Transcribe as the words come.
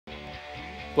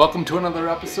Welcome to another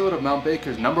episode of Mount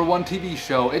Baker's #1 TV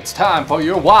show. It's time for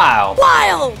your wild,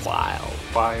 wild, wild,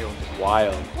 wild,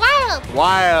 wild, wild,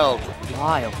 wild,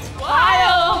 wild,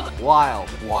 wild, wild,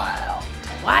 wild,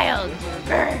 wild.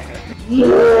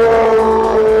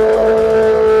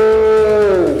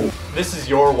 This is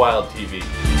your wild TV.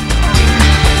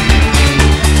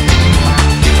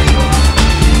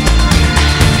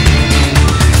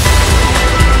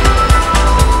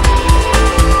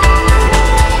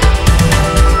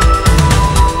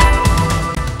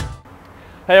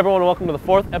 Hey everyone, welcome to the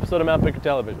 4th episode of Mount Baker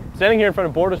Television. Standing here in front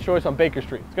of Boarder's Choice on Baker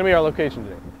Street. It's going to be our location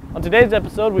today. On today's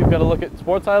episode, we've got a look at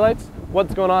sports highlights,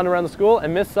 what's going on around the school,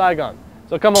 and Miss Saigon.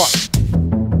 So come along.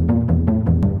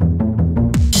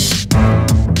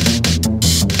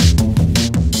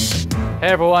 Hey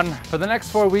everyone, for the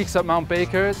next 4 weeks at Mount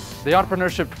Baker, the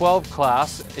Entrepreneurship 12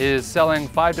 class is selling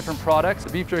 5 different products. The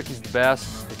beef jerky is the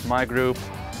best, it's my group,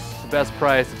 it's the best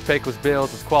price, it's Pecos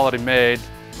Bills, it's quality made.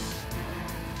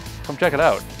 Come check it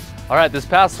out. All right, this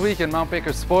past week in Mount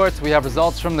Baker Sports, we have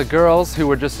results from the girls who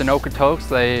were just in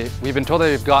Okotoks. We've been told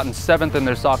they've gotten 7th in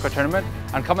their soccer tournament.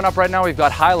 And coming up right now, we've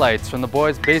got highlights from the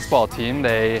boys baseball team.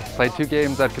 They played 2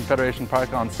 games at Confederation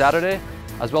Park on Saturday,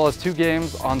 as well as 2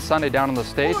 games on Sunday down in the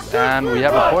States. And we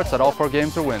have reports that all 4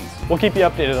 games are wins. We'll keep you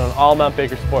updated on all Mount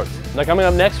Baker sports. Now coming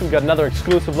up next, we've got another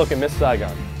exclusive look at Miss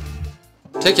Saigon.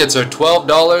 Tickets are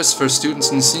 $12 for students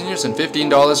and seniors and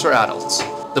 $15 for adults.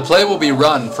 The play will be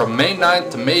run from May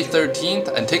 9th to May 13th,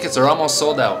 and tickets are almost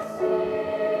sold out.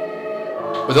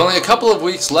 With only a couple of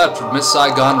weeks left for Miss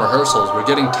Saigon rehearsals, we're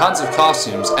getting tons of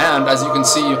costumes and, as you can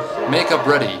see, makeup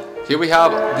ready. Here we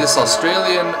have this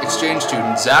Australian exchange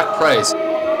student, Zach Price.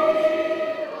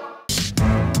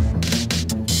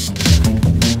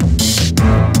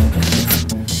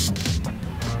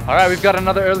 All right, we've got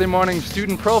another early morning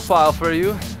student profile for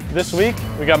you. This week,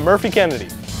 we got Murphy Kennedy.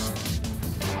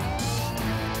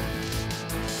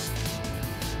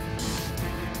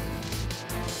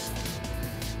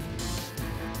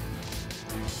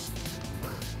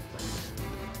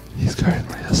 He's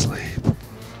currently asleep.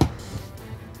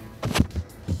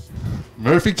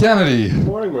 Murphy Kennedy. Good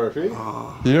morning, Murphy.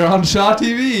 You're on Shaw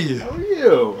TV. How are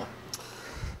you?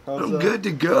 I'm good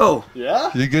to go.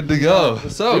 Yeah? You're good to go.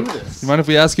 So, do this. you mind if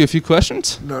we ask you a few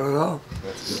questions? Not at all.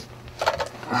 That's good.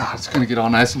 Just gonna get all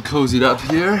nice and cozied up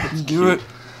here. Let's do it.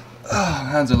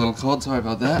 Hands are a little cold, sorry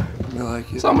about that. I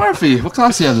like it. So Murphy, what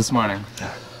class do you have this morning?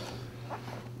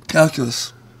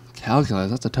 Calculus.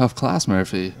 Calculus, that's a tough class,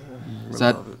 Murphy. Does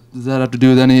that have to do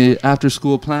with any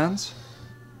after-school plans?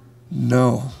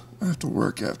 No. I have to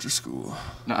work after school.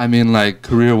 No, I mean like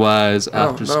career-wise No,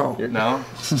 after no. school. No? Not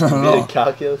at Be a all.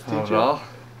 calculus Not at teacher? all?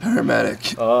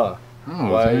 Paramedic. Oh,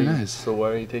 Oh, very nice. So why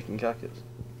are you taking calculus?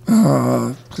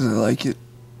 Because I like it.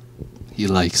 He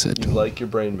likes it. You like your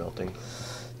brain melting.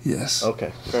 Yes.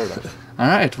 Okay, fair enough. All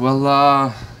right.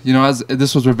 Well, you know, as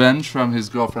this was revenge from his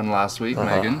girlfriend last week,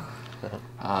 Megan.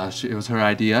 It was her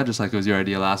idea, just like it was your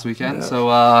idea last weekend. Yeah. So,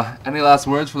 any last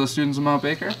words for the students of Mount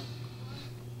Baker?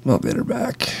 I'll bet her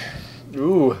back.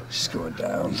 Ooh. She's going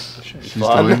down. She's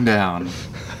going down.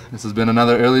 This has been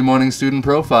another early morning student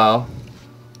profile.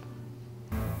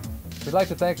 We'd like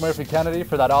to thank Murphy Kennedy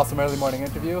for that awesome early morning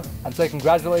interview and say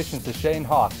congratulations to Shane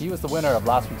Hawk. He was the winner of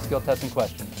last week's skill testing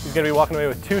question. He's going to be walking away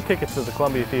with 2 tickets to the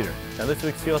Columbia Theater. Now this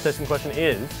week's skill testing question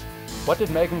is, What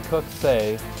did Megan Cook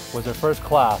say was her first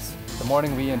class the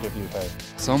morning we interviewed her?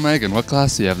 So Megan, what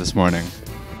class do you have this morning?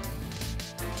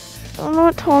 I'm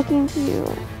not talking to you.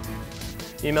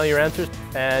 email your answers,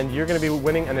 and you're going to be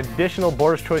winning an additional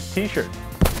Boarder's Choice t-shirt.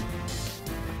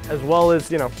 As well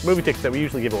as, movie tickets that we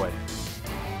usually give away.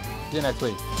 See you next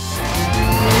week.